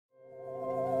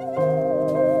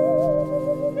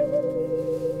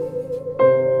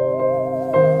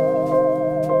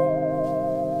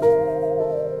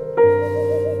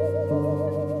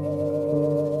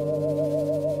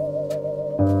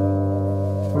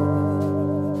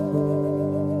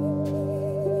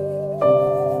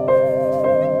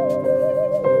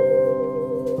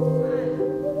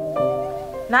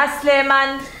نسل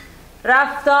من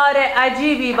رفتار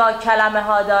عجیبی با کلمه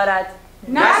ها دارد.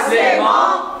 نسل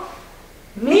ما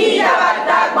می‌دود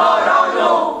در باران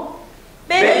و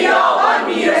به بیابان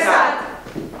میرسد،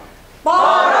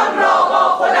 باران را با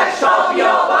خودش تا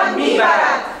بیابان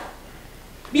میبرد،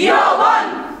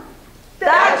 بیابان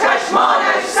در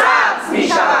چشمانش سبز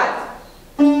میشود.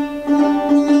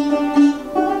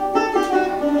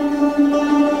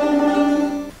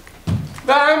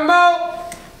 و اما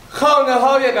خانه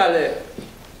های قلعه،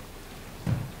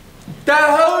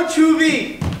 درها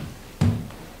چوبی،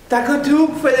 تک و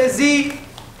توپ فلزی،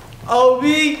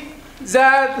 آبی،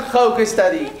 زرد،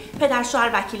 خاکستری. پدر شوهر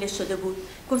وکیلش شده بود،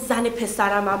 گفت زن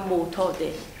پسرم هم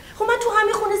معتاده. خب من تو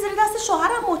همین خونه زیر دست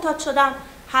شوهرم معتاد شدم.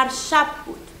 هر شب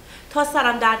بود تا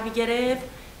سرم درد میگرفت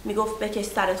میگفت بکش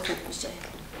سرت خوب میشه.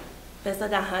 بذار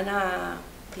دهنم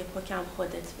یه پکم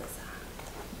خودت بزن.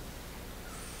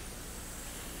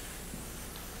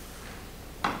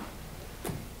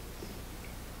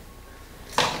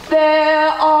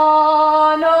 There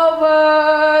are no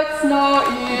words, no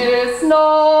ears, no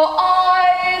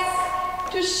eyes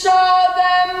to show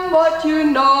them what you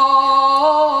know.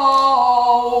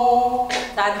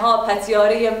 تنها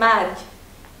پتیاره مرگ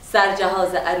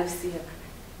سرجهاز عروسی من.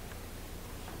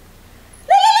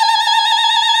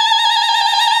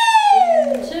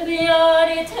 چه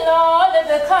بیارید لاله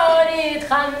بکارید،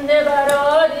 خنده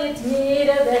برارید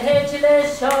میره به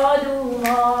هجل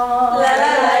شادومان.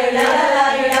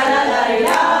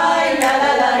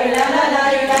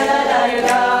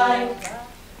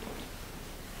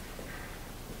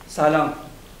 سلام،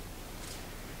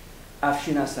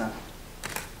 افشین هستم.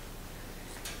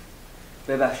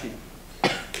 ببخشید،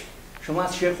 شما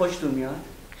از شعر خوشتون میاد؟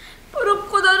 برو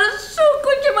خدا رو شکر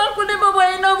کن که من خونه بابا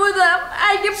اینا بودم.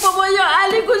 اگه بابا یا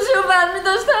علی گوشی رو برمی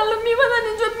داشتن الان میبادن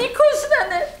اینجا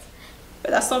میکشتنه.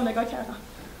 به دستام نگاه کردم،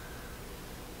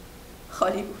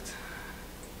 خالی بود.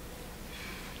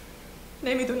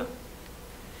 نمیدونم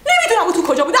او تو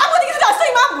کجا بود، اما دیگه تو دستای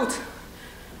من بود.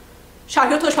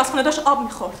 شهریار تو آشپزخونه خونه داشت آب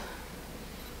میخورد.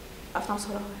 رفتم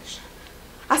سراغش،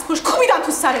 از پشت کوبیدم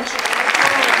تو سرش.